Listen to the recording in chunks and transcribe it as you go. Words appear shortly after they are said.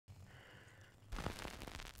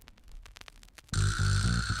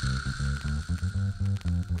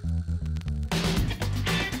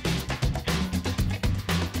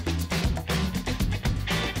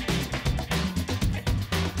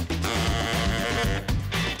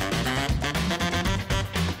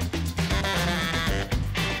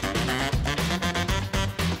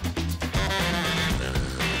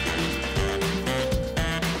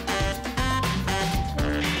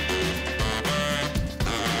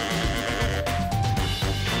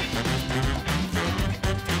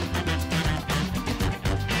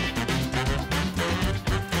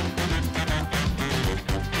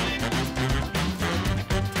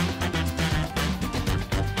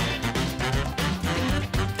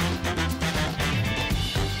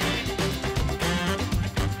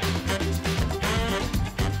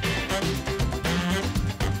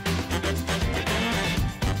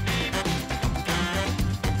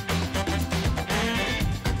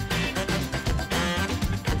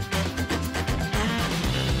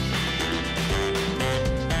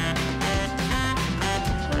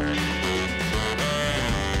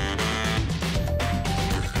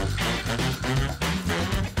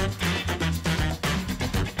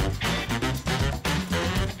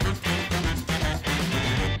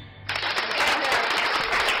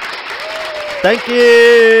Thank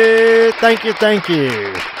you. Thank you. Thank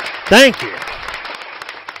you. Thank you.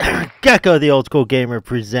 Gecko, the old school gamer,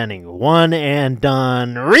 presenting One and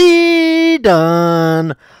Done,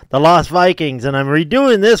 redone, the Lost Vikings. And I'm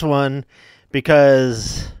redoing this one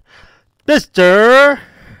because Mr.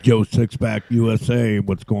 JoeSixPackUSA,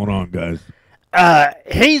 what's going on, guys?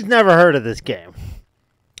 He's never heard of this game.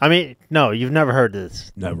 I mean, no, you've never heard of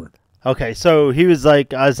this. Never. Okay, so he was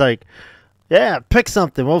like, I was like, yeah, pick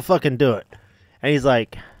something. We'll fucking do it. And he's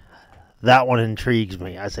like, that one intrigues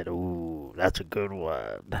me. I said, ooh, that's a good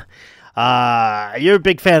one. You're a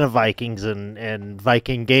big fan of Vikings and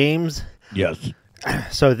Viking games. Yes.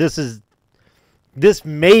 So this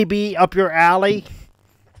may be up your alley.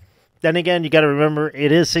 Then again, you got to remember,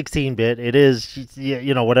 it is 16-bit. It is,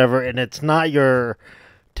 whatever. And it's not your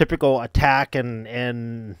typical attack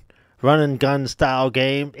and run and gun style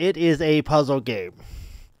game. It is a puzzle game.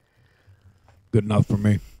 Good enough for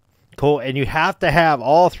me. Cool. And you have to have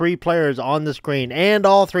all three players on the screen, and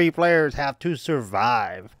all three players have to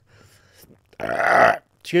survive.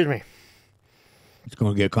 Excuse me. It's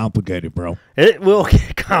going to get complicated, bro. It will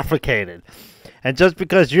get complicated. And just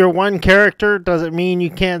because you're one character doesn't mean you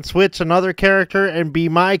can't switch another character and be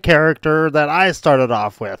my character that I started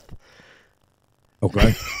off with.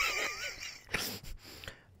 Okay.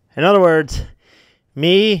 In other words,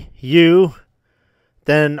 me, you,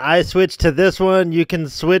 then I switch to this one, you can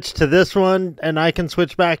switch to this one, and I can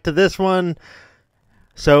switch back to this one.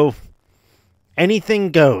 So,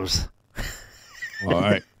 anything goes. All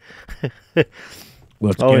right.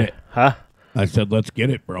 Let's get it. Huh? I said, let's get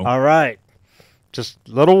it, bro. All right. Just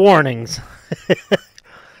little warnings.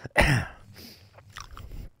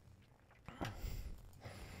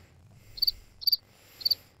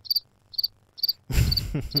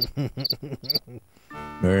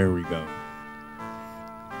 There we go.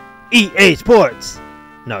 EA Sports.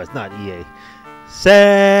 No, it's not EA.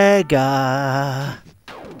 Sega.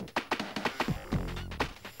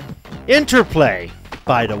 Interplay,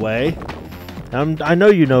 by the way. I know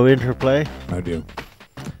you know Interplay. I do.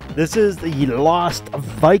 This is the Lost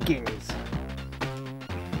Vikings.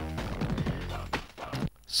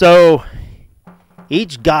 So,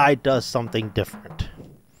 each guy does something different.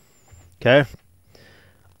 Okay?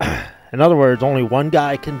 In other words, only one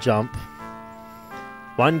guy can jump.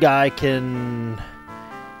 One guy can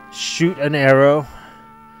shoot an arrow.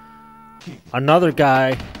 Another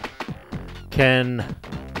guy can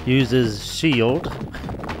use his shield.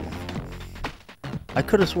 I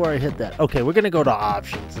could have swore I hit that. Okay, we're going to go to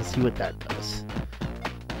options and see what that does.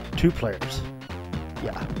 2 players.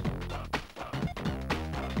 Yeah.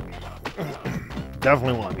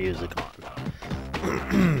 Definitely want music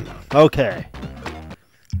on. Okay.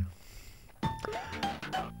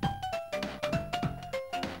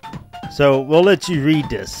 So, we'll let you read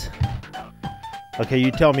this. Okay,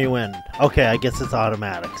 you tell me when. Okay, I guess it's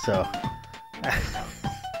automatic, so.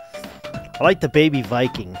 I like the baby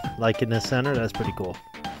Viking, like in the center. That's pretty cool.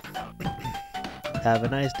 Have a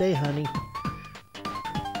nice day, honey.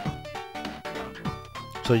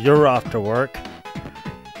 So you're off to work.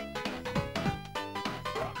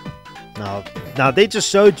 Now they just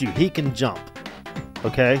showed you he can jump.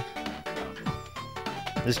 Okay.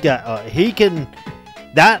 This guy, he can.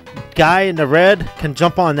 That guy in the red can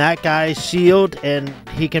jump on that guy's shield, and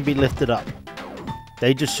he can be lifted up.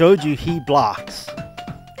 They just showed you he blocks.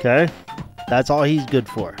 Okay. That's all he's good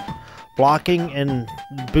for. Blocking and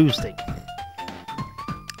boosting.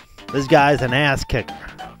 This guy's an ass kicker.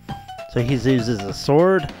 So he uses a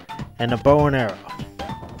sword and a bow and arrow.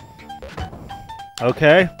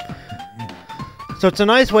 Okay? So it's a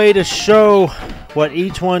nice way to show what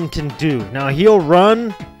each one can do. Now he'll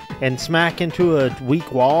run and smack into a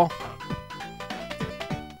weak wall.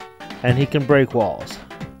 And he can break walls.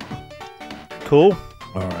 Cool?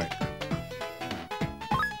 Alright.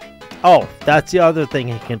 Oh, that's the other thing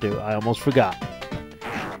he can do. I almost forgot.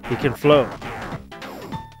 He can float.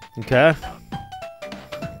 Okay?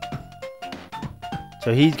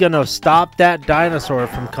 So he's going to stop that dinosaur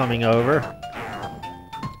from coming over.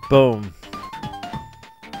 Boom.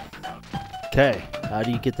 Okay. How do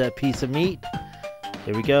you get that piece of meat?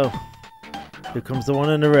 Here we go. Here comes the one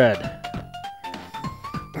in the red.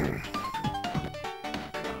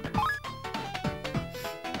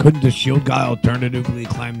 Couldn't the shield guy alternatively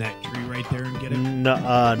climb that tree right there and get it?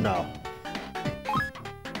 No.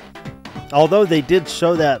 Although they did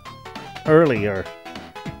show that earlier.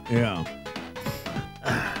 Yeah.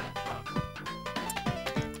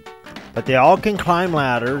 But they all can climb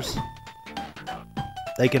ladders.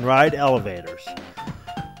 They can ride elevators.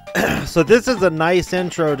 So this is a nice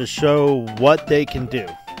intro to show what they can do.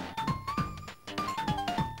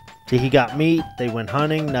 He got meat. They went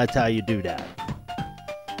hunting. That's how you do that.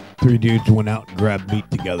 3 dudes went out and grabbed meat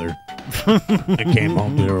together and came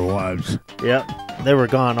home to their wives. Yep. They were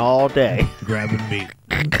gone all day. Grabbing meat.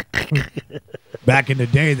 Back in the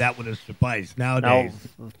day, that would have sufficed. Nowadays.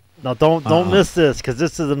 Now don't miss this, because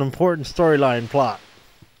this is an important storyline plot.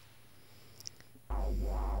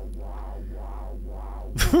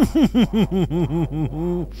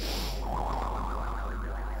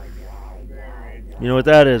 You know what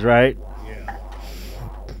that is, right? Yeah.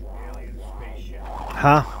 Alien spaceship.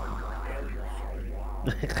 Huh?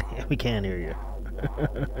 We can't hear you.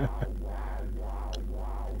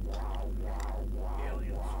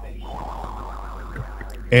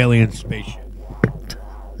 Alien spaceship.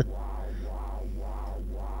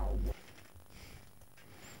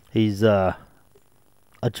 He's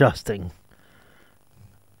adjusting.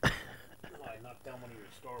 I knocked down one of your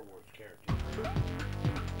Star Wars characters.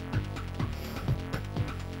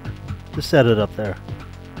 Just set it up there.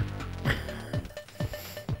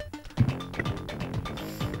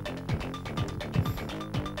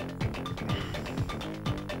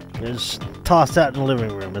 Just toss that in the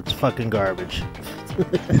living room. It's fucking garbage.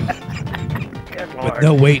 But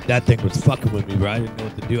no, wait, that thing was fucking with me, bro. I didn't know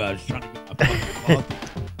what to do. I was trying to get my fucking coffee.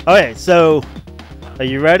 Okay, so are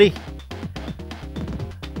you ready?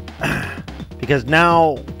 Because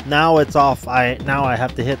now it's off. Now I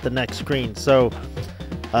have to hit the next screen. So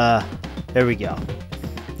there we go.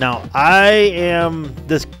 Now I am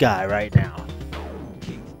this guy right now.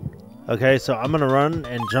 Okay, so I'm gonna run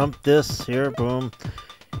and jump this here. Boom.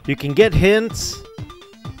 You can get hints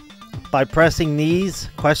by pressing these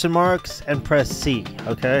question marks and press C.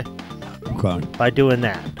 Okay. Okay. By doing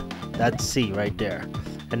that. That's C right there.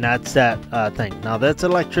 And that's that thing. Now that's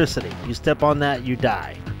electricity. You step on that, you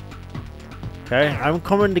die. Okay, I'm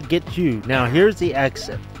coming to get you. Now here's the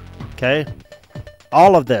exit. Okay,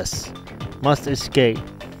 all of this must escape.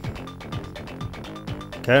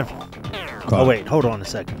 Okay. Oh wait, hold on a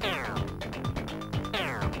second.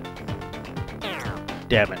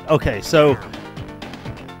 Damn it. Okay, so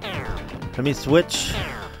let me switch.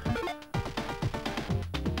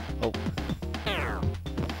 Oh,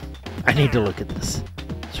 I need to look at this.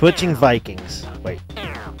 Switching Vikings. Wait.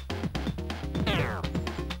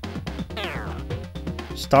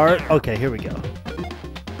 Start. Okay, here we go.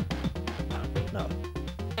 No.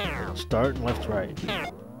 Start and left, right.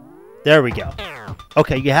 There we go.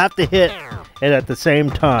 Okay, you have to hit it at the same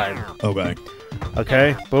time. Okay.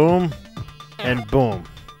 Okay, boom and boom.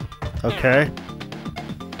 Okay.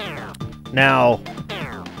 Now,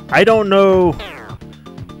 I don't know.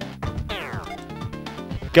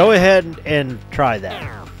 Go ahead and try that.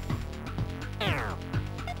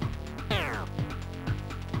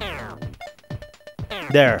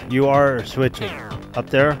 There, you are switching. Up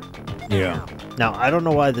there? Yeah. Now, I don't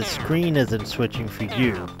know why the screen isn't switching for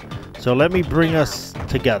you. So let me bring us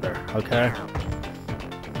together, okay?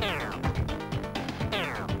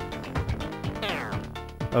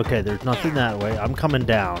 Okay, there's nothing that way. I'm coming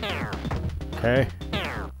down. Okay?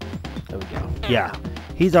 There we go. Yeah,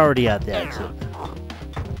 he's already at the exit.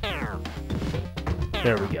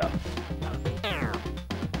 There we go.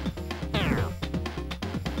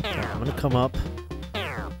 Okay, I'm gonna come up.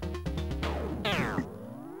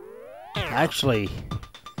 Actually,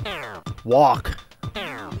 walk.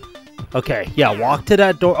 Okay, yeah, walk to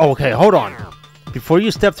that door. Oh, okay, hold on. Before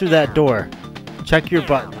you step through that door, check your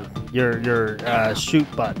button, your shoot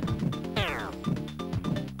button.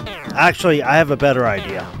 Actually, I have a better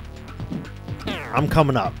idea. I'm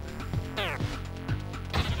coming up.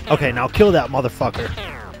 Okay, now kill that motherfucker.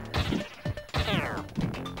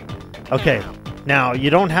 Okay, now you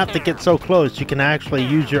don't have to get so close. You can actually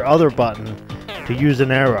use your other button to use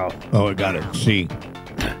an arrow. Oh, I got it. See.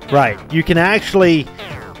 Right. You can actually,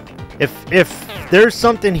 if there's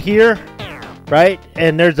something here, right,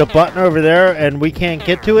 and there's a button over there and we can't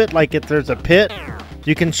get to it, like if there's a pit,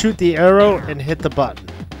 you can shoot the arrow and hit the button.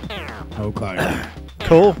 Okay.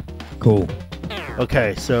 Cool? Cool.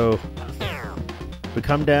 Okay, so we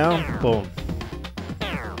come down, boom.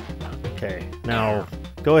 Okay, now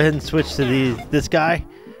go ahead and switch to this guy.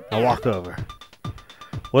 Now walk over.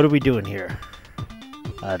 What are we doing here?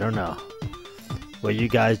 I don't know. Well, you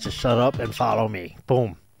guys just shut up and follow me.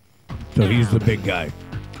 Boom. So he's the big guy.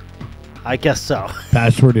 I guess so.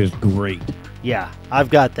 Password is great. Yeah,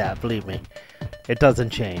 I've got that, believe me. It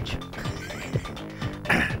doesn't change.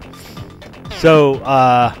 So,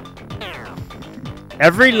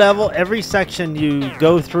 every level, every section you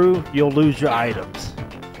go through, you'll lose your items.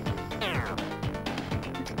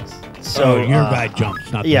 So, your guy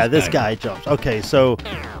jumps, not yeah, this this guy jumps. Okay, so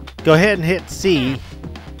go ahead and hit C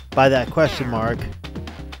by that question mark.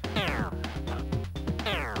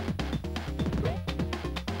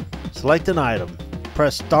 select an item,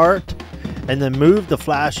 press start, and then move the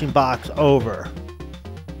flashing box over.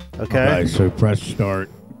 Okay, so press start.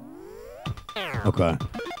 Okay.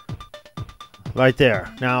 Right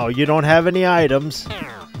there. Now, you don't have any items,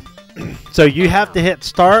 so you have to hit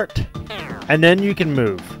start, and then you can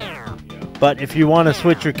move. But if you want to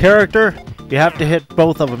switch your character, you have to hit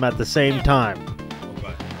both of them at the same time.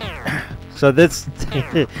 Okay. So this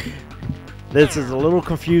this is a little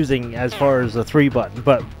confusing as far as the 3 button,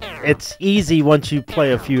 but it's easy once you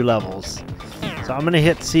play a few levels. So I'm going to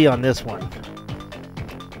hit C on this one.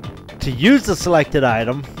 To use the selected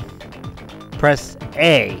item, press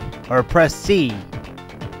A or press C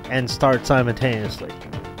and start simultaneously.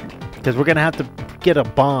 Because we're going to have to get a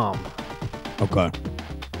bomb. Okay.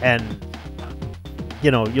 And,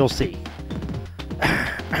 you know, you'll see.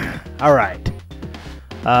 All right.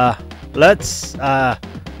 Let's...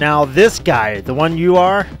 now, this guy, the one you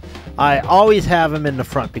are, I always have him in the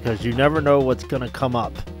front because you never know what's going to come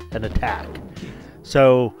up and attack.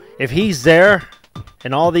 So, if he's there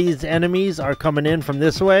and all these enemies are coming in from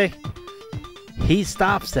this way, he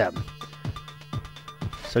stops them.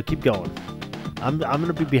 So, keep going. I'm going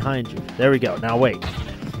to be behind you. There we go. Now, wait.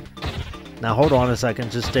 Now, hold on a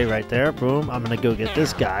second. Just stay right there. Boom. I'm going to go get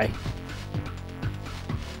this guy.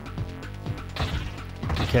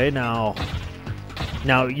 Okay, now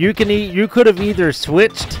you could have either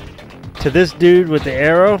switched to this dude with the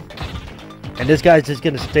arrow, and this guy's just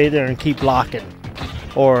gonna stay there and keep blocking,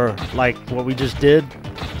 or like what we just did,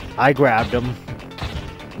 I grabbed him,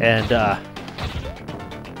 and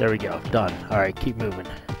there we go, done. All right, keep moving.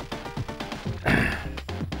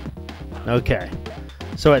 Okay,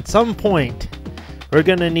 so at some point we're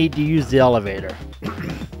gonna need to use the elevator.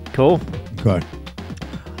 Cool. Okay.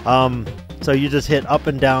 So you just hit up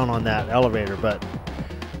and down on that elevator, but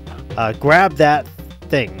grab that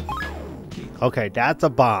thing. Okay, that's a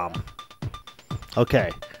bomb. Okay.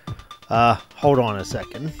 Hold on a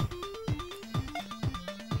second.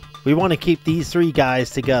 We want to keep these 3 guys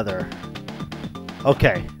together.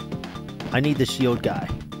 Okay. I need the shield guy.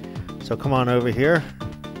 So come on over here.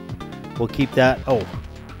 We'll keep that. Oh.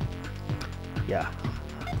 Yeah.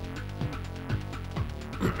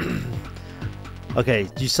 Okay,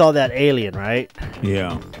 you saw that alien, right?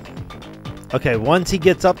 Yeah. Okay, once he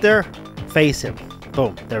gets up there, face him.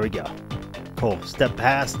 Boom, there we go. Cool, step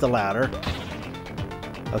past the ladder.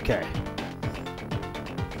 Okay.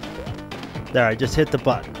 There, I just hit the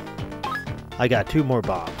button. I got 2 more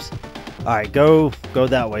bombs. Alright, go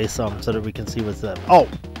that way some so that we can see what's up. Oh,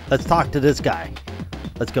 let's talk to this guy.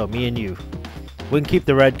 Let's go, me and you. We can keep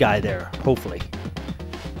the red guy there, hopefully.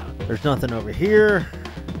 There's nothing over here.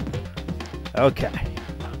 Okay.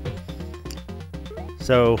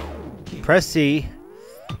 So, press C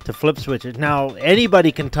to flip switches. Now,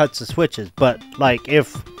 anybody can touch the switches, but like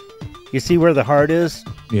if you see where the heart is,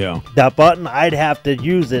 Yeah. that button, I'd have to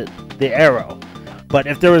use it, the arrow. But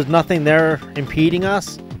if there was nothing there impeding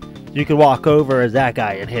us, you could walk over as that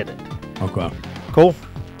guy and hit it. Okay. Cool?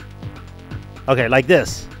 Okay, like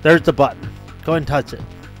this. There's the button. Go ahead and touch it.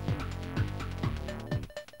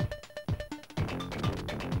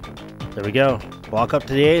 There we go. Walk up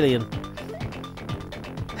to the alien.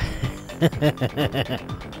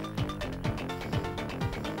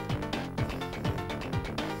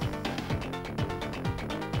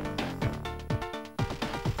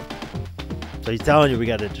 So he's telling you we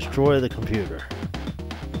got to destroy the computer.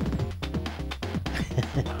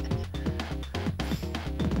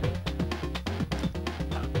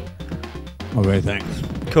 Okay, thanks.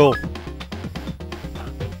 Cool.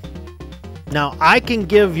 Now, I can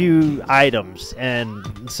give you items, and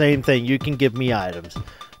same thing, you can give me items.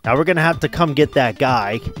 Now, we're going to have to come get that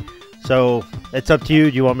guy, so it's up to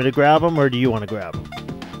you. Do you want me to grab him, or do you want to grab him?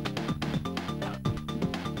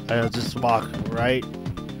 I'll just walk right.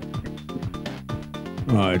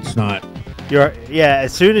 It's not. Yeah,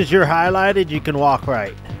 as soon as you're highlighted, you can walk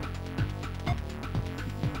right.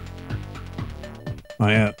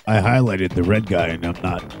 I highlighted the red guy and I'm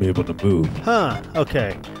not able to move. Huh,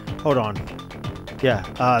 okay. Hold on.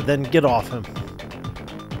 Yeah, then get off him.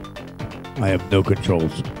 I have no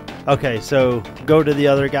controls. Okay, so go to the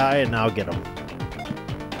other guy and now get him.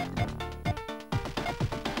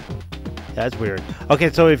 That's weird. Okay,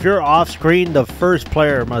 so if you're off screen, the first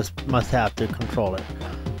player must have to control it.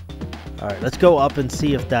 Alright, let's go up and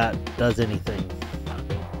see if that does anything.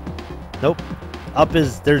 Nope. Up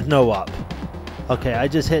is, there's no up. Okay, I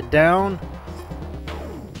just hit down.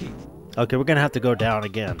 Okay, we're gonna have to go down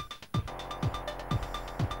again.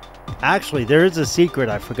 Actually, there is a secret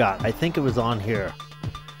I forgot. I think it was on here.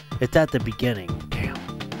 It's at the beginning. Damn.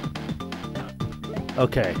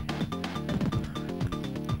 Okay.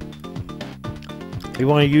 We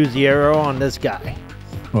want to use the arrow on this guy.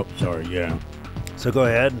 Oh, sorry. Yeah. So go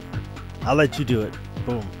ahead. I'll let you do it.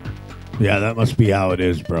 Boom. Yeah, that must be how it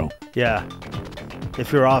is, bro. Yeah.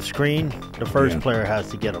 If you're off screen, the first player has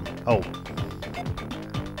to get him. Oh.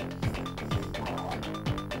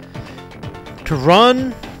 To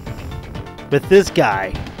run with this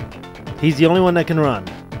guy, he's the only one that can run.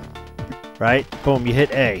 Right? Boom, you hit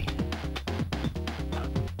A.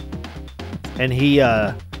 And he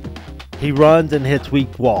runs and hits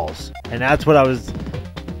weak walls. And that's what I was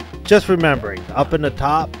just remembering. Up in the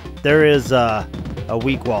top, there is a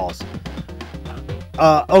weak walls.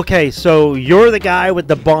 Okay, so you're the guy with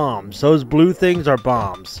the bombs. Those blue things are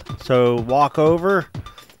bombs. So walk over,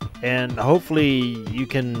 and hopefully you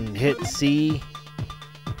can hit C.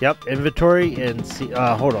 Yep, inventory and C.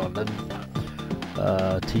 Hold on.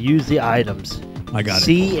 To use the items. I got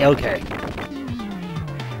C. it. Okay.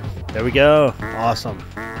 There we go. Awesome.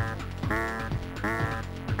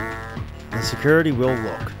 The security will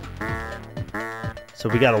look. So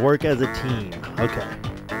we got to work as a team. Okay.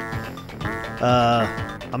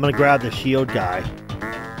 I'm gonna grab the shield guy.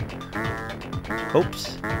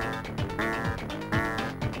 Oops.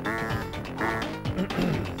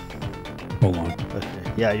 Hold on.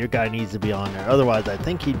 Okay. Yeah, your guy needs to be on there. Otherwise, I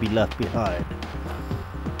think he'd be left behind.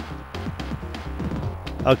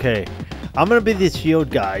 Okay. I'm gonna be the shield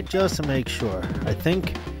guy just to make sure. I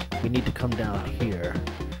think we need to come down here.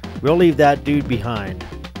 We'll leave that dude behind.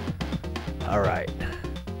 All right.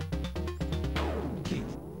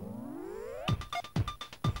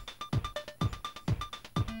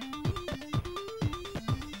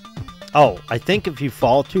 Oh, I think if you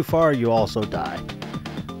fall too far, you also die.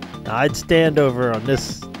 Now, I'd stand over on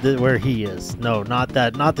this where he is. No, not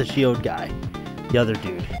that. Not the shield guy. The other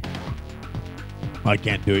dude. I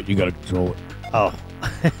can't do it. You gotta control it. Oh,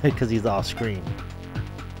 because he's off screen.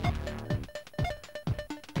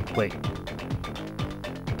 Wait.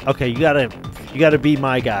 Okay, you gotta be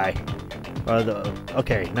my guy.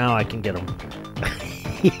 Okay, now I can get him.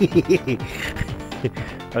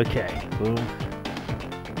 Okay, boom.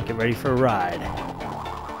 Get ready for a ride.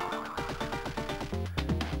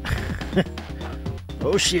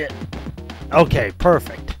 Oh shit. Okay,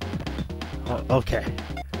 perfect. Okay.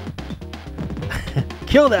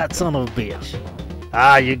 Kill that son of a bitch.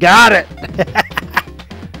 Ah, you got it.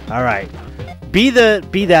 All right. Be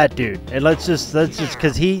that dude. And let's just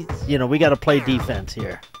cuz he, we got to play defense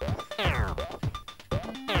here.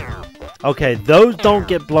 Okay, those don't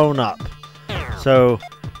get blown up. So,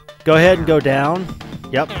 go ahead and go down.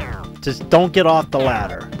 Yep. Just don't get off the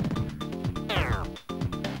ladder.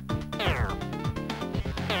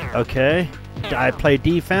 Okay. I play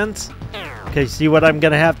defense. Okay, see what I'm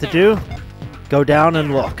going to have to do? Go down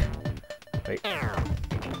and look. Wait.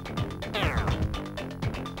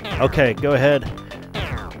 Okay, go ahead.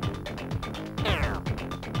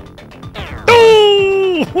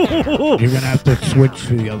 You're going to have to switch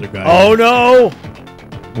to the other guy. Oh, no!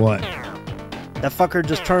 What? That fucker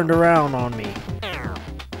just turned around on me.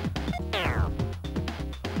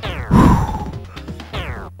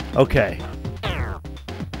 Okay.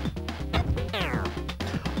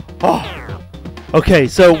 Oh. Okay,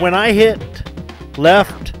 so when I hit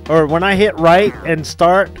left, or when I hit right and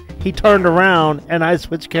start, he turned around and I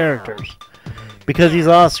switched characters. Because he's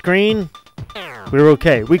off screen, we were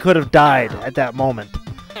okay. We could have died at that moment.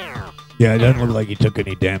 Yeah, it doesn't look like he took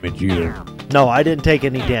any damage either. No, I didn't take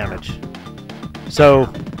any damage.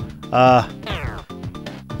 So,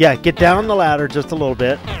 yeah, get down the ladder just a little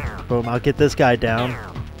bit. Boom, I'll get this guy down.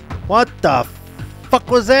 What the fuck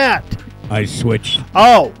was that? I switched.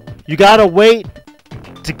 Oh, you gotta wait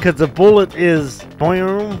because the bullet is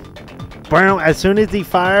boom, boom. As soon as he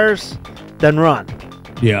fires, then run.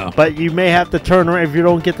 Yeah. But you may have to turn around if you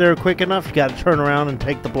don't get there quick enough. You gotta turn around and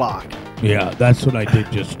take the block. Yeah, that's what I did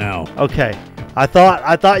just now. Okay, I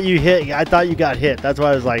thought you hit. I thought you got hit. That's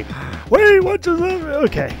why I was like, wait, what just happened?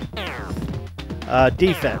 Okay.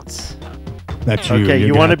 Defense. That's you. Okay,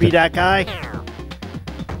 you want to be that guy?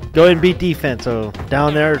 Go ahead and be defense. So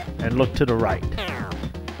down there and look to the right.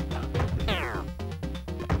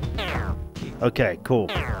 Okay,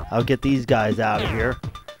 cool. I'll get these guys out of here.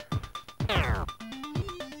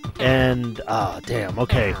 And, damn,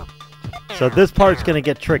 okay. So this part's going to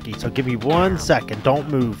get tricky, so give me 1 second. Don't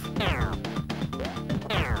move.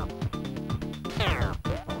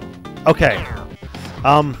 Okay.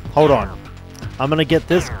 Hold on. I'm going to get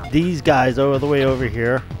these guys all the way over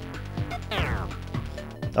here.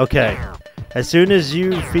 Okay. As soon as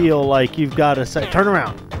you feel like you've got to say, turn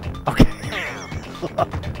around. Okay.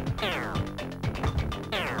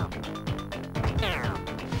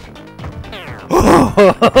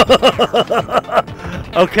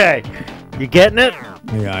 Okay. You getting it?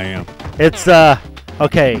 Yeah, I am. It's,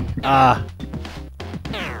 okay.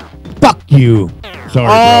 Fuck you. Sorry,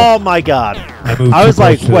 Oh bro. my god. I moved I was too close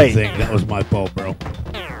like, to the wait. thing. That was my fault, bro.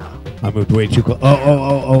 I moved way too close.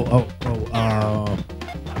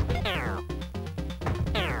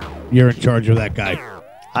 You're in charge of that guy.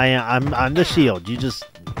 I'm the shield. You just.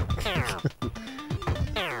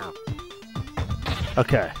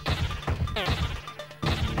 Okay.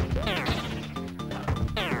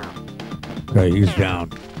 Okay, he's down.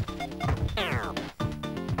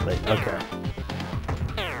 Wait, okay.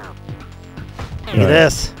 Look All at right.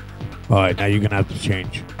 this. All right, now you're gonna have to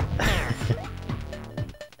change.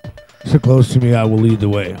 So close to me, I will lead the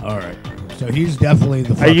way. All right. So he's definitely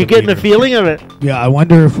the. Are you fucking getting leader. the feeling of it? Yeah, I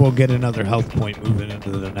wonder if we'll get another health point moving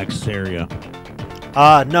into the next area.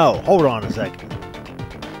 No. Hold on a second.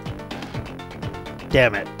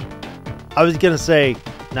 Damn it. I was gonna say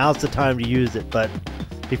now's the time to use it, but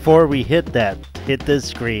before we hit this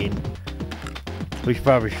screen, we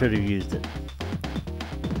probably should have used it.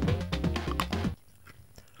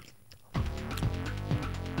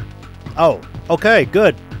 Oh, okay,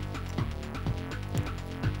 good.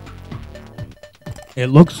 It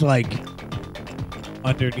looks like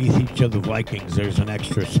underneath each of the Vikings, there's an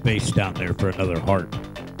extra space down there for another heart.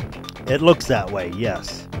 It looks that way,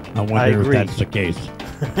 yes. I wonder if agree. that's the case.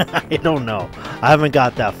 I don't know. I haven't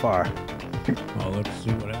got that far. Well, let's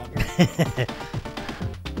see what happens.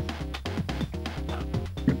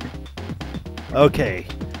 Okay.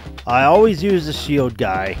 I always use the shield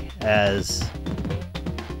guy as...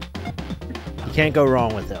 You can't go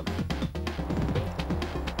wrong with him.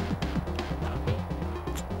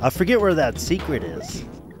 I forget where that secret is.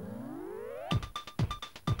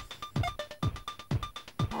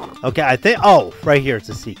 Okay, I think... Oh, right here it's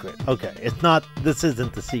a secret. Okay, it's not... This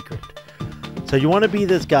isn't the secret. So you want to be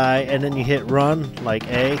this guy, and then you hit run, like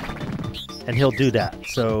A, and he'll do that.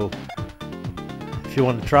 So, if you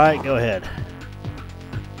want to try it, go ahead.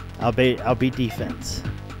 I'll be defense.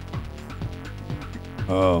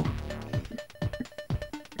 Oh.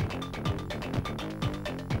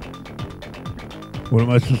 What am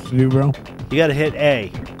I supposed to do, bro? You gotta hit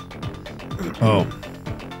A, Oh.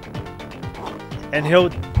 and he'll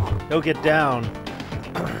get down.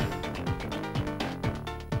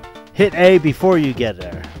 Hit A before you get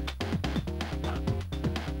there.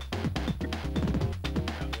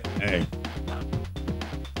 Hey.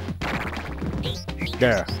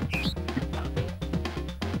 There.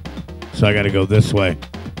 So I gotta go this way.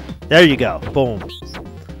 There you go. Boom.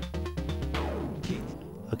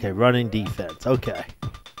 Okay, running defense. Okay.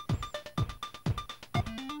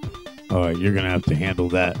 Alright, you're gonna have to handle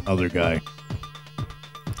that other guy.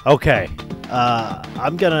 Okay.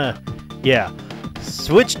 I'm gonna... Yeah.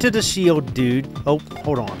 Switch to the shield, dude. Oh,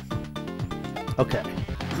 hold on. Okay.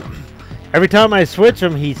 Every time I switch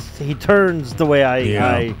him, he turns the way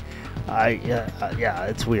yeah,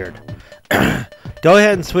 it's weird. Go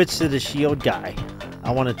ahead and switch to the shield guy.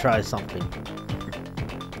 I want to try something.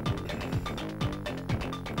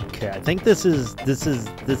 Okay, I think this is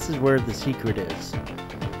where the secret is.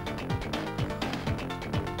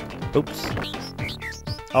 Oops.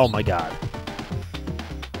 Oh my god.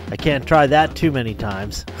 I can't try that too many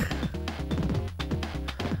times.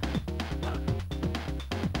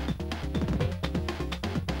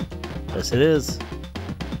 Yes, it is.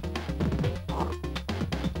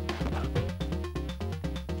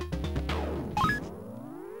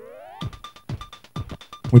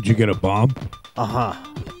 Would you get a bomb? Uh-huh.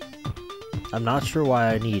 I'm not sure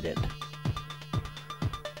why I need it.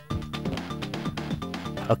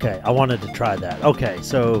 Okay, I wanted to try that. Okay,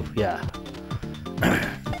 so, yeah.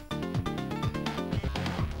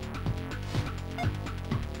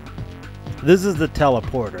 This is the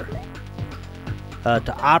teleporter.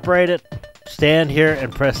 To operate it, stand here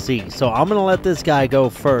and press C. So I'm going to let this guy go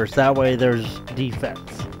first. That way there's defense.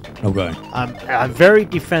 Okay. I'm very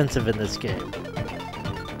defensive in this game.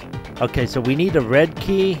 Okay, so we need a red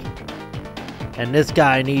key. And this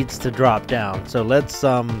guy needs to drop down. So let's,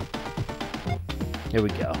 here we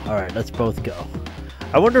go. Alright, let's both go.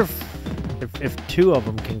 I wonder if two of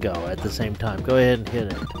them can go at the same time. Go ahead and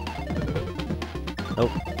hit it. Nope,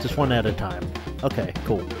 just one at a time. Okay,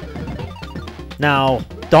 cool. Now,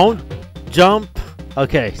 don't jump.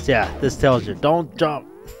 Okay, yeah, this tells you. Don't jump.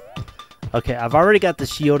 Okay, I've already got the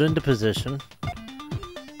shield into position.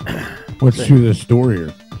 What's through this door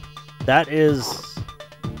here? That is...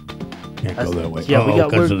 Can't go that way. Yeah,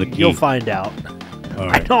 because of the key. You'll find out. All I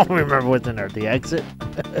right. don't remember what's in there. The exit?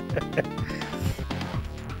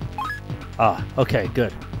 Ah, okay,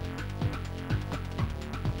 good.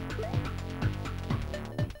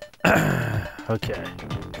 Okay.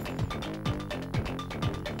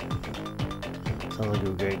 Sounds like a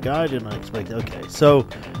great guy. Did not expect. Okay, so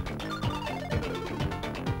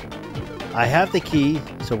I have the key.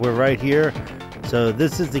 So we're right here. So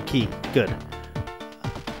this is the key. Good.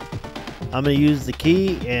 I'm gonna use the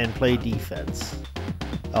key and play defense.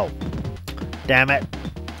 Oh, damn it!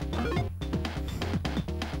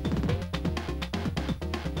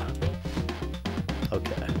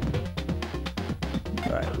 Okay.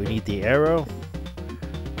 All right, we need the arrow.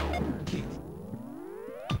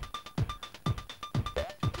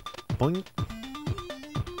 Boing.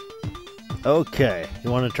 Okay, you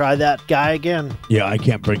want to try that guy again? Yeah, I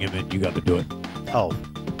can't bring him in. You got to do it. Oh.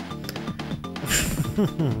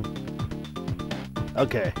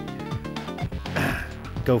 Okay.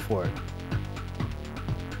 Go for it.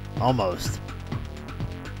 Almost.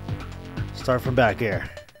 Start from back here.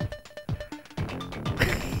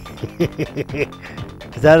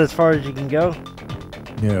 Is that as far as you can go?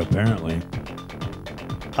 Yeah, apparently.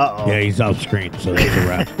 Uh-oh. Yeah, he's off screen, so that's a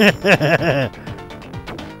wrap.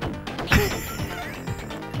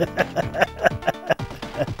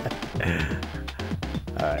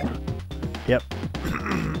 Alright. Yep.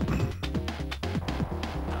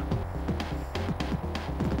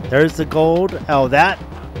 There's the gold. Oh, that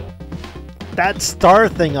star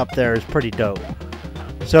thing up there is pretty dope.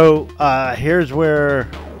 So, here's where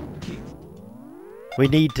we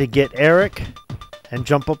need to get Eric and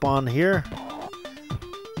jump up on here.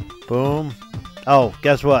 Boom. Oh,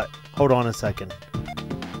 guess what? Hold on a second.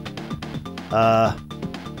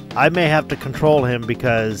 I may have to control him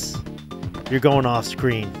because you're going off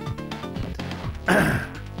screen.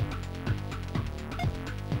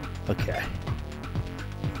 Okay.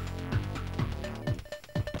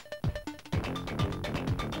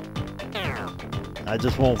 I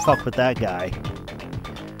just won't fuck with that guy.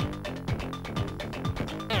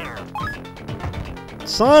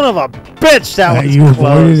 Son of a bitch, that was you close.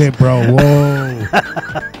 avoided it, bro. Whoa.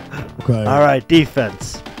 Okay. All right,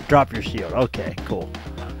 defense. Drop your shield. Okay, cool.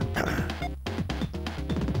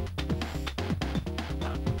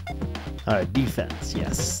 All right, defense.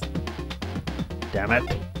 Yes. Damn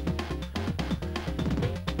it.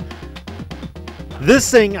 This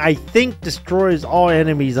thing, I think, destroys all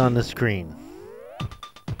enemies on the screen.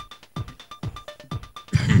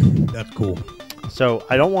 That's cool. So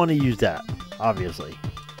I don't want to use that, obviously.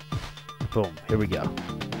 Boom. Here we go.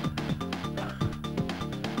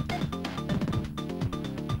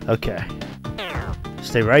 Okay.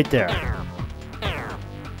 Stay right there.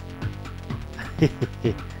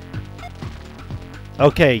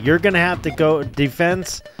 Okay, you're going to have to go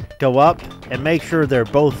defense, go up, and make sure they're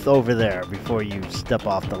both over there before you step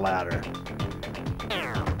off the ladder.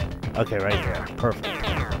 Okay, right there. Perfect.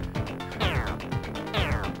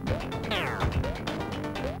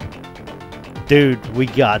 Dude, we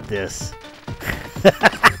got this.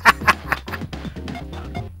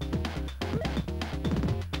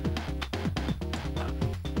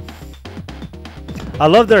 I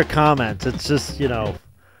love their comments. It's just, you know,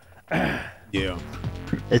 Yeah.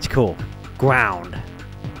 it's cool. Ground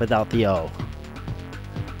without the O.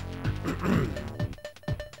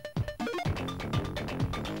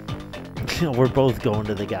 We're both going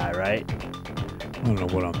to the guy, right? I don't know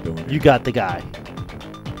what I'm doing. You got the guy.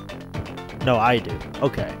 No, I do.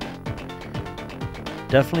 Okay.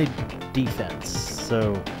 Definitely defense.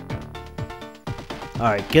 So,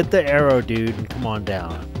 alright, get the arrow, dude, and come on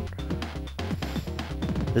down.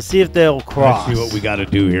 Let's see if they'll cross. Let's see what we got to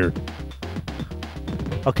do here.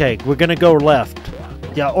 Okay, we're gonna go left.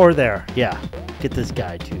 Yeah, or there. Yeah. Get this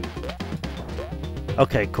guy, too.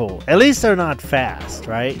 Okay, cool. At least they're not fast,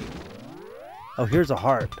 right? Oh, here's a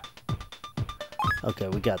heart. Okay,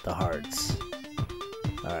 we got the hearts.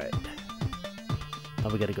 Alright. Now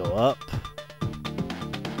we gotta go up.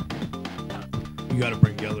 You got to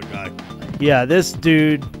bring the other guy. Yeah, this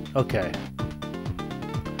dude. Okay.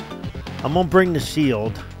 I'm gonna bring the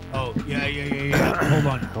shield. Oh, yeah. Hold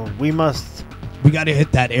on. Oh, we must. We got to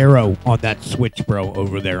hit that arrow on that switch, bro,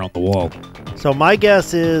 over there on the wall. So my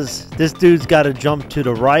guess is this dude's got to jump to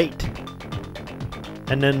the right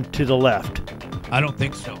and then to the left. I don't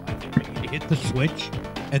think so. I think you hit the switch,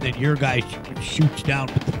 and then your guy shoots down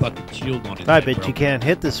with the fucking shield on his Right, head, but bro. you can't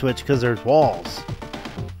hit the switch because there's walls.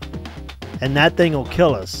 And that thing will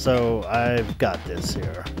kill us, so I've got this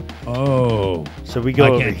here. Oh. So we go I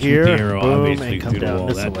over can't here, shoot the arrow, boom, obviously, and come through the down wall.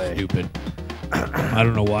 this That's way. stupid. I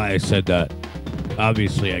don't know why I said that.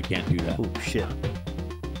 Obviously, I can't do that. Oh, shit.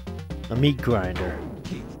 A meat grinder.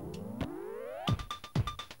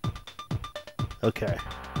 Okay.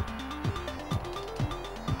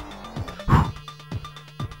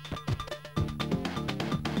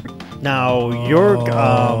 Now you're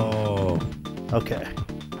Oh. okay.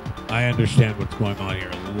 I understand what's going on here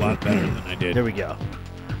a lot better than I did. There we go.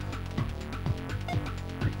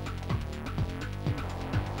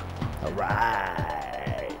 All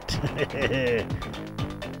right.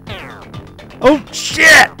 Oh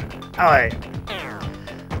shit! All right.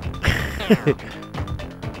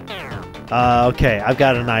 Okay, I've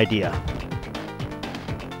got an idea.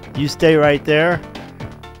 You stay right there.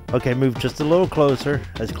 Okay, move just a little closer.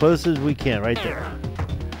 As close as we can, right there.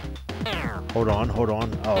 Hold on, hold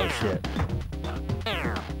on. Oh, shit.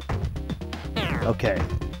 Okay,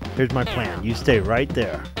 here's my plan. You stay right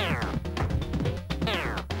there.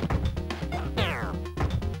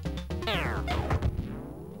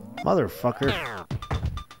 Motherfucker.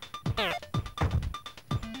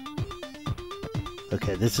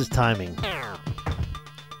 Okay, this is timing.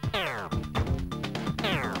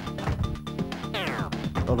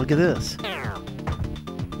 Oh, look at this.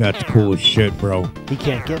 That's cool as shit, bro. He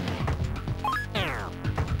can't get me.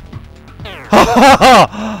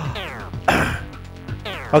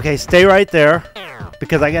 Okay, stay right there.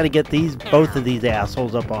 Because I gotta get both of these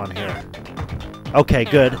assholes up on here. Okay,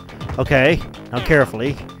 good. Okay, now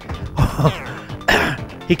carefully.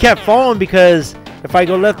 He kept falling because if I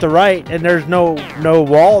go left or right and there's no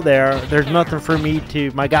wall there, there's nothing for me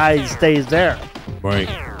to... My guy stays there. Right.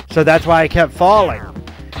 So that's why I kept falling.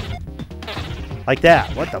 Like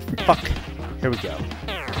that. What the fuck? Here we go.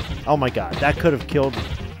 Oh my god, that could have killed me.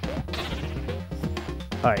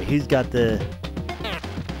 Alright, he's got the...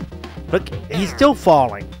 Look, he's still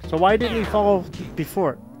falling. So why didn't he fall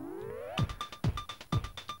before?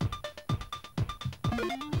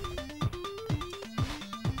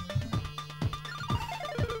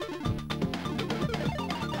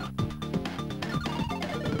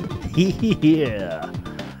 Yeah.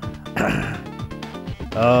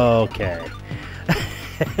 Okay.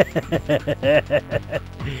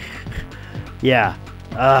 Yeah.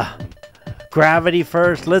 Gravity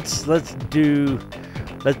first. Let's do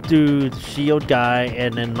the shield guy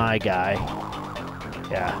and then my guy.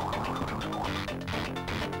 Yeah.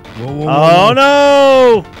 Whoa, whoa, Oh whoa.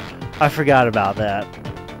 no! I forgot about that.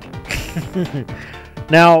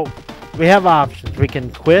 Now we have options. We can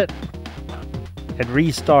quit and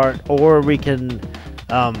restart, or we can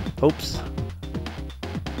oops.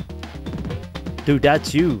 Dude,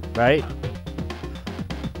 that's you, right?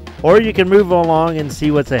 Or you can move along and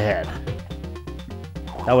see what's ahead.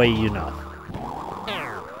 That way you know.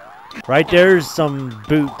 Right there's some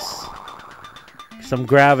boots. Some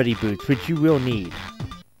gravity boots, which you will need.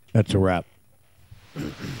 That's a wrap.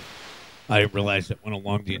 I didn't realize it went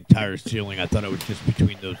along the entire ceiling. I thought it was just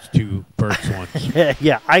between those two first ones.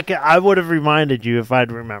 Yeah, I would have reminded you if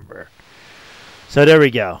I'd remember. So there we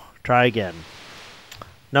go. Try again.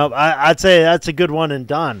 Nope, I'd say that's a good one and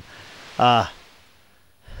done. We'll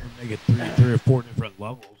make it three or four different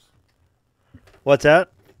levels. What's that?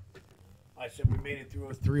 I said we made it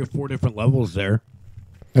through 3 or 4 different levels there.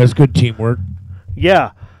 That's good teamwork.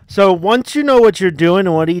 Yeah. So once you know what you're doing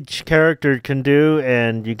and what each character can do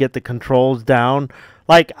and you get the controls down,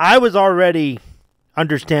 like I was already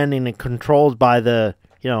understanding the controls by the,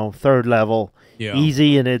 3rd level. Yeah.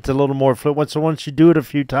 Easy, and it's a little more fluid. So once you do it a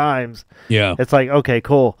few times, Yeah. it's like, okay,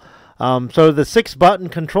 cool. So the 6-button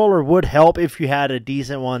controller would help if you had a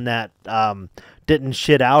decent one that didn't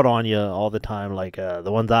shit out on you all the time, like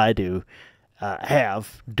the ones I do.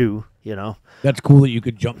 That's cool that you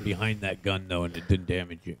could jump behind that gun though, and it didn't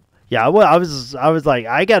damage you. Yeah, well, I was like,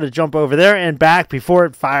 I got to jump over there and back before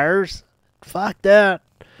it fires. Fuck that.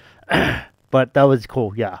 But that was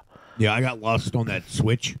cool. Yeah. Yeah, I got lost on that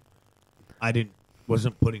switch. I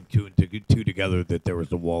wasn't putting two together that there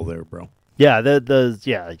was a wall there, bro. Yeah.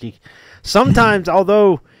 Sometimes,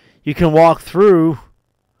 although you can walk through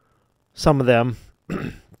some of them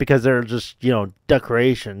because they're just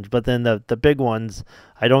decorations, but then the big ones,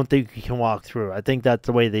 I don't think you can walk through. I think that's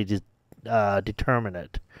the way they just determine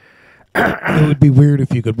it. It would be weird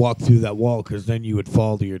if you could walk through that wall, because then you would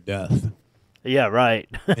fall to your death. Yeah, right.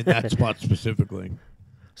 In that spot specifically.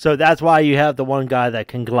 So that's why you have the one guy that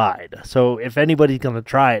can glide. So if anybody's going to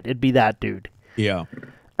try it, it'd be that dude. Yeah.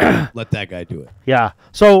 Let that guy do it. Yeah.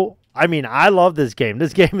 So, I mean, I love this game.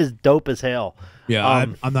 This game is dope as hell. Yeah,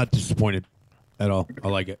 I'm not disappointed at all. I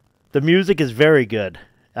like it. The music is very good.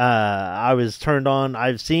 I was turned on.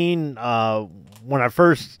 I've seen when I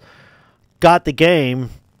first got the game,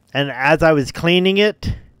 and as I was cleaning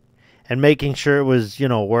it and making sure it was,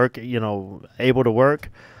 able to work,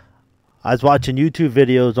 I was watching YouTube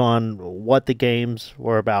videos on what the games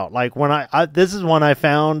were about. Like when this is one I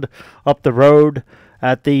found up the road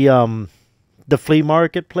at the flea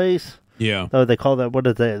market place. Yeah. Oh, they call that, what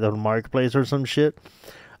is that, the marketplace or some shit.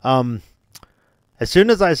 As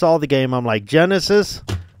soon as I saw the game, I'm like, Genesis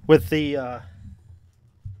with the,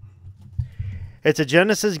 it's a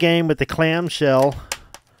Genesis game with the clamshell.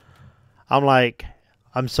 I'm like,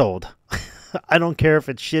 I'm sold. I don't care if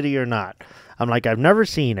it's shitty or not. I'm like, I've never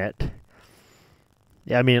seen it.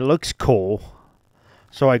 Yeah, I mean, it looks cool.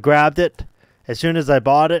 So I grabbed it as soon as I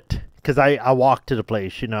bought it, because I walked to the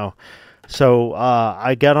place, you know. So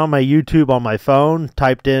I got on my YouTube on my phone,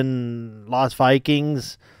 typed in Lost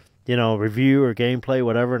Vikings, you know, review or gameplay,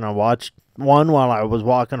 whatever, and I watched one while I was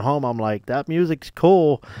walking home. I'm like, that music's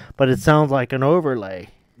cool, but it sounds like an overlay.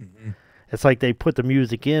 Mm-hmm. It's like they put the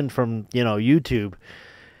music in from, you know, YouTube.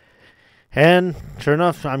 And sure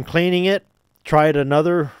enough, I'm cleaning it, tried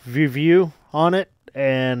another review on it,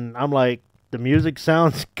 and I'm like, the music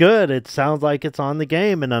sounds good. It sounds like it's on the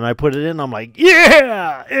game. And then I put it in. I'm like,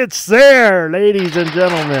 yeah, it's there, ladies and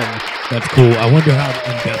gentlemen. That's cool. I wonder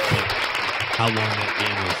how long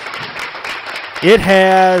that game is. It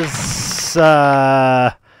has,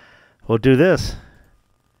 we'll do this.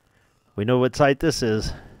 We know what site this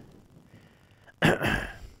is.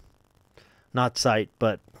 Not site,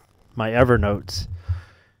 but my Evernotes.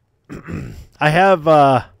 I have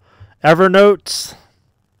Evernotes.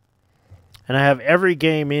 And I have every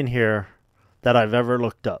game in here that I've ever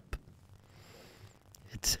looked up.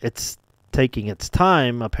 It's taking its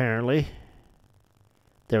time, apparently.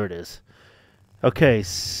 There it is. Okay,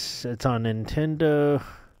 it's on Nintendo.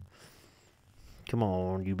 Come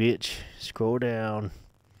on, you bitch. Scroll down.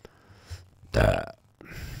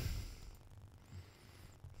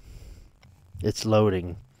 It's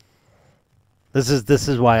loading. This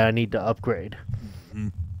is why I need to upgrade. Mm-hmm.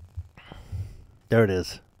 There it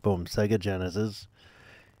is. Boom, Sega Genesis.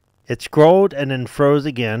 It scrolled and then froze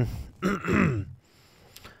again. Here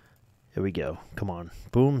we go. Come on.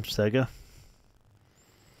 Boom, Sega.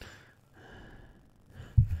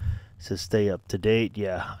 Says stay up to date.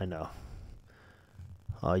 Yeah, I know.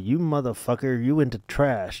 You motherfucker, you went to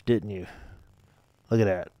trash, didn't you? Look at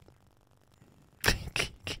that.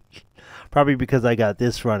 Probably because I got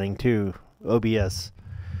this running too. OBS.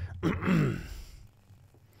 Come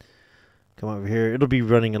over here. It'll be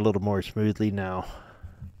running a little more smoothly now.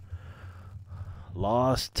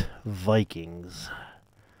 Lost Vikings.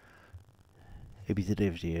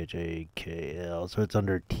 ABCDFGHAKL. So it's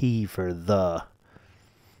under T for the.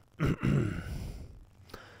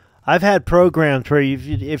 I've had programs where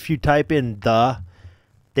if you type in the,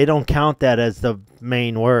 they don't count that as the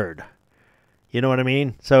main word. You know what I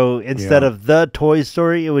mean? So instead of the Toy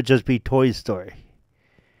Story, it would just be Toy Story.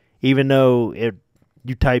 Even though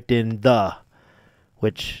you typed in the,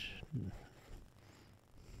 which,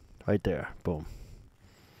 right there, boom.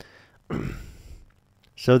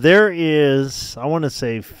 So there is, I want to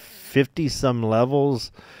say 50 some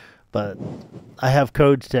levels, but I have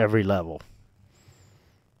codes to every level.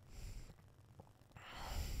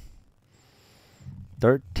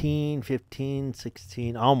 13, 15,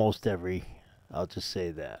 16, almost every, I'll just say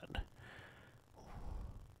that.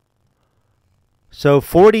 So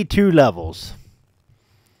 42 levels.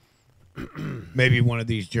 Maybe one of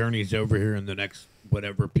these journeys over here in the next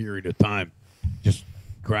whatever period of time. Just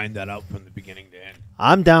grind that out from the beginning to end.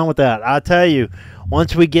 I'm down with that. I'll tell you,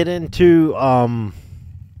 once we get into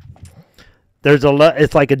there's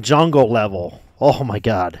it's like a jungle level. Oh my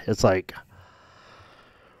god, it's like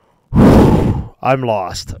I'm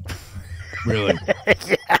lost. Really?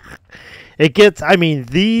 Yeah. It gets, I mean,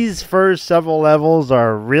 these first several levels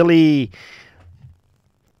are really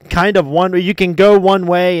kind of one, you can go one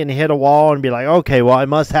way and hit a wall and be like, okay, well, I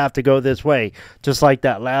must have to go this way. Just like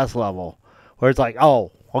that last level where it's like,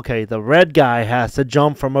 oh, okay, the red guy has to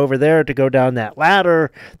jump from over there to go down that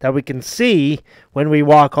ladder that we can see when we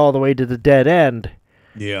walk all the way to the dead end.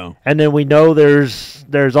 Yeah. And then we know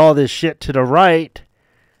there's all this shit to the right.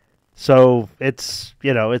 So it's,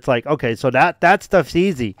 you know, it's like, okay, so that stuff's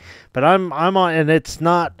easy. But I'm on, and it's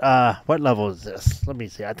not, what level is this? Let me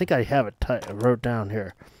see. I think I have it wrote down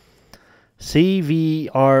here.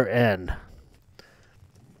 CVRN.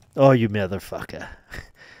 Oh, you motherfucker.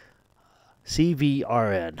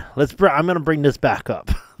 CVRN. I'm going to bring this back up.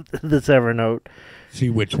 This Evernote. See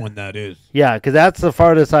which one that is. Yeah, because that's the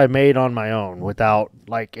farthest I made on my own without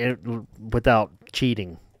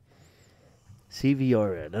cheating.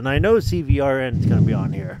 CVRN. And I know CVRN is going to be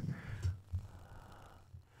on here.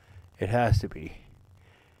 It has to be.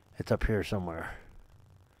 It's up here somewhere.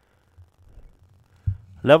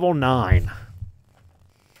 Level 9.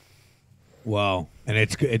 Wow. And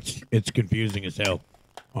it's confusing as hell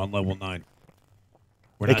on level 9.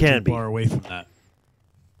 We're not too far away from that.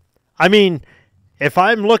 I mean, if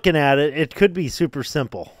I'm looking at it, it could be super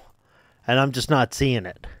simple, and I'm just not seeing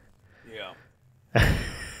it. Yeah.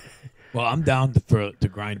 Well, I'm down to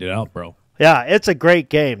grind it out, bro. Yeah, it's a great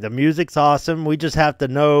game. The music's awesome. We just have to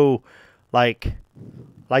know, like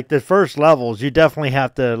the first levels. You definitely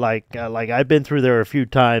have to like I've been through there a few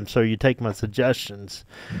times, so you take my suggestions.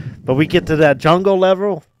 But we get to that jungle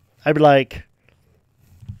level, I'd be like,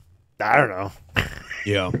 I don't know.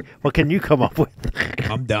 Yeah. What can you come up with?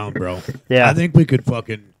 I'm down, bro. Yeah. I think we could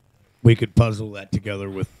puzzle that together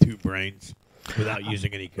with 2 brains without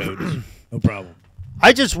using any codes. No problem.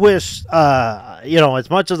 I just wish, as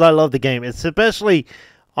much as I love the game, it's especially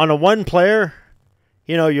on a 1-player,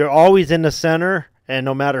 you're always in the center, and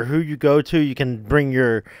no matter who you go to, you can bring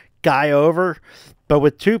your guy over. But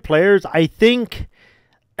with 2 players, I think,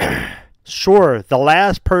 sure, the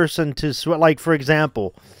last person to like, for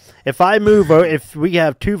example, if we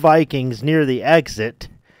have 2 Vikings near the exit,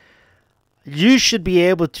 you should be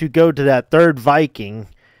able to go to that 3rd Viking,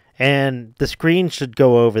 and the screen should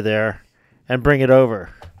go over there and bring it over.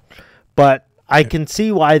 But I can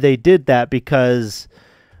see why they did that, because,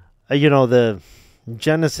 the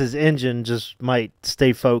Genesis engine just might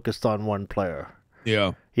stay focused on 1 player.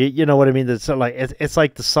 Yeah. You know what I mean? It's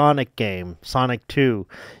like the Sonic game, Sonic 2.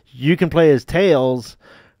 You can play as Tails,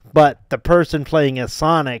 but the person playing as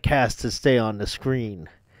Sonic has to stay on the screen.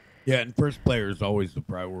 Yeah, and first player is always the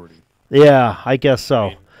priority. Yeah, I guess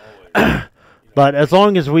so. But as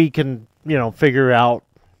long as we can, figure out,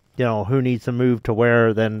 who needs to move to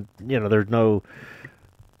where, then, there's no...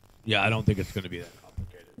 Yeah, I don't think it's going to be that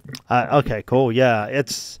complicated. Okay, cool. Yeah,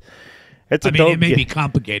 it's it may be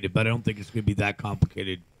complicated, but I don't think it's going to be that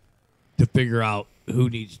complicated to figure out who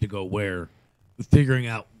needs to go where. Figuring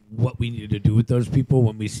out what we need to do with those people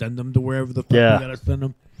when we send them to wherever the fuck we got to send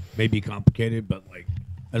them may be complicated, but, like,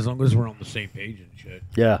 as long as we're on the same page and shit.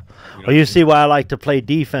 Yeah. You see why I like to play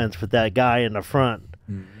defense with that guy in the front.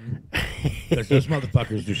 Because those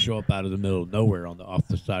motherfuckers just show up out of the middle of nowhere off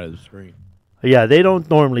the side of the screen. Yeah, they don't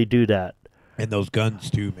normally do that. And those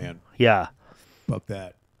guns too, man. Yeah. Fuck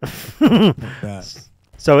that. Fuck that.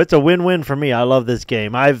 So it's a win-win for me. I love this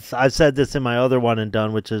game. I've said this in my other one and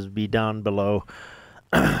done, which is be down below.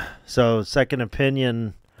 So second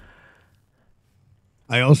opinion.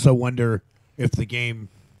 I also wonder if the game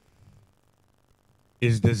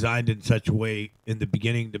is designed in such a way in the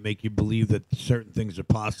beginning to make you believe that certain things are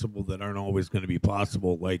possible that aren't always going to be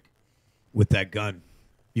possible. Like with that gun,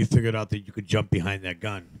 you figured out that you could jump behind that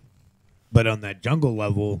gun. But on that jungle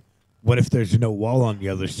level, what if there's no wall on the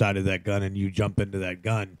other side of that gun and you jump into that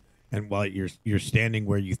gun, and while you're standing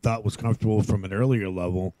where you thought was comfortable from an earlier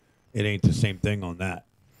level, it ain't the same thing on that.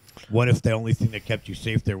 What if the only thing that kept you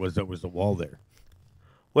safe there was a wall there?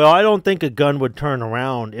 Well, I don't think a gun would turn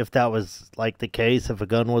around if that was like the case. If a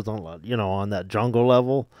gun was on that jungle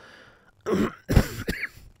level.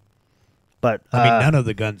 But I mean, none of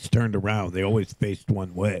the guns turned around. They always faced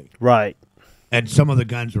one way. Right. And some of the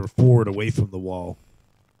guns were forward away from the wall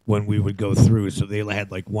when we would go through, so they had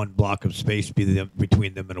like one block of space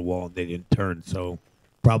between them and a wall, and they didn't turn. So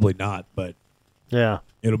probably not, but yeah,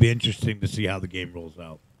 it'll be interesting to see how the game rolls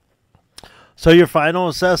out. So your final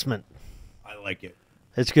assessment? I like it.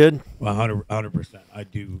 It's good? 100%. I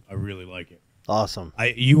do. I really like it. Awesome.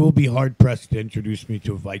 You will be hard-pressed to introduce me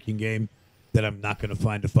to a Viking game that I'm not going to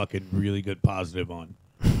find a fucking really good positive on.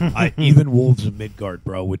 Even Wolves of Midgard,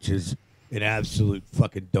 bro, which is an absolute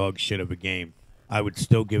fucking dog shit of a game, I would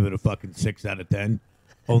still give it a fucking 6 out of 10,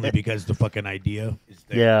 only because the fucking idea is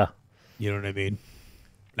there. Yeah. You know what I mean?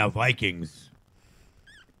 Now, Vikings,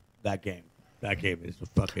 that game is a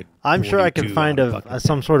fucking... I'm sure I can find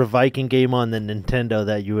some sort of Viking game on the Nintendo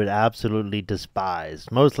that you would absolutely despise,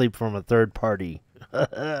 mostly from a third party.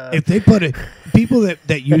 If they put it... People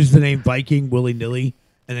that use the name Viking willy-nilly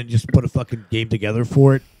and then just put a fucking game together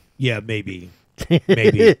for it, yeah, maybe.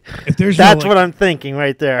 Maybe. If there's That's what I'm thinking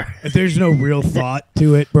right there. If there's no real thought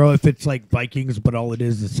to it, bro, if it's like Vikings but all it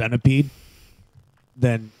is Centipede,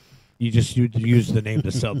 then you just use the name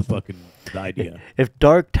to sell the idea. If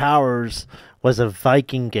Dark Towers was a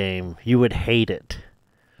Viking game, you would hate it.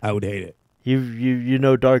 I would hate it. You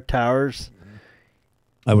know Dark Towers?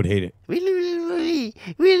 I would hate it.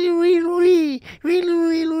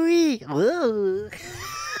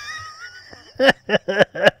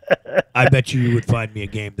 I bet you would find me a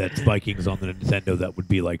game that's Vikings on the Nintendo that would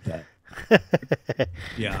be like that.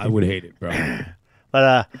 Yeah, I would hate it, bro.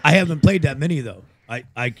 But I haven't played that many though.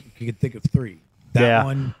 I can think of 3. That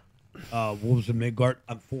one, Wolves of Midgard.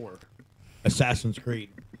 I'm 4. Assassin's Creed.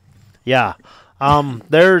 Yeah.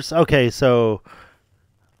 So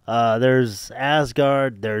There's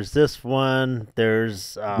Asgard. There's this one.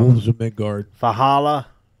 There's Wolves of Midgard. Valhalla.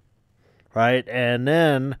 Right? And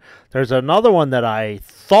then there's another one that I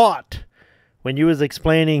thought when you was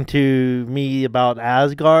explaining to me about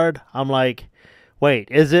Asgard, I'm like, wait,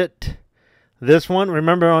 is it this one?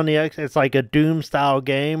 Remember on the X, it's like a Doom style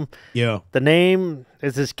game. Yeah. The name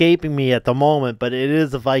is escaping me at the moment, but it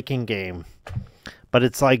is a Viking game. But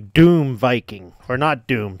it's like Doom Viking. Or not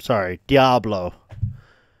Doom, sorry, Diablo.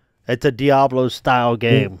 It's a Diablo style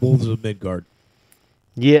game. Wolves of Midgard.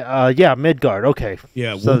 Yeah, Midgard, okay.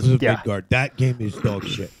 Yeah, Wolves of Midgard. That game is dog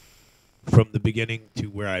shit. From the beginning to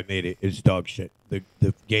where I made it is dog shit. The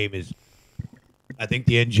game is, I think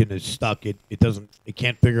the engine is stuck. It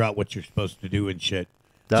can't figure out what you're supposed to do and shit.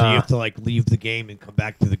 So you have to like leave the game and come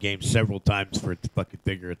back to the game several times for it to fucking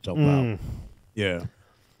figure itself out. Yeah,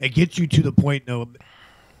 it gets you to the point no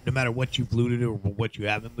matter what you've looted or what you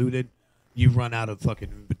haven't looted, you run out of fucking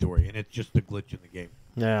inventory, and it's just a glitch in the game.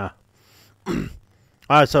 Yeah.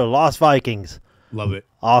 All right, so Lost Vikings. Love it.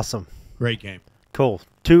 Awesome. Great game. Cool.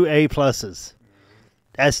 2 A pluses.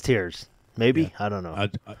 S tiers. Maybe? Yeah. I don't know.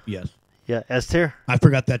 Yes. Yeah, S tier? I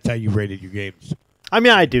forgot that's how you rated your games. I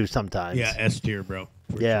mean, I do sometimes. Yeah, S tier, bro.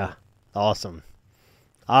 Yeah. Sure. Awesome.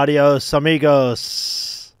 Adios,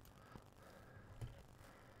 amigos.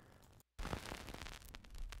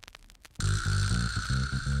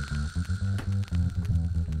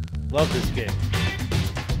 Love this game.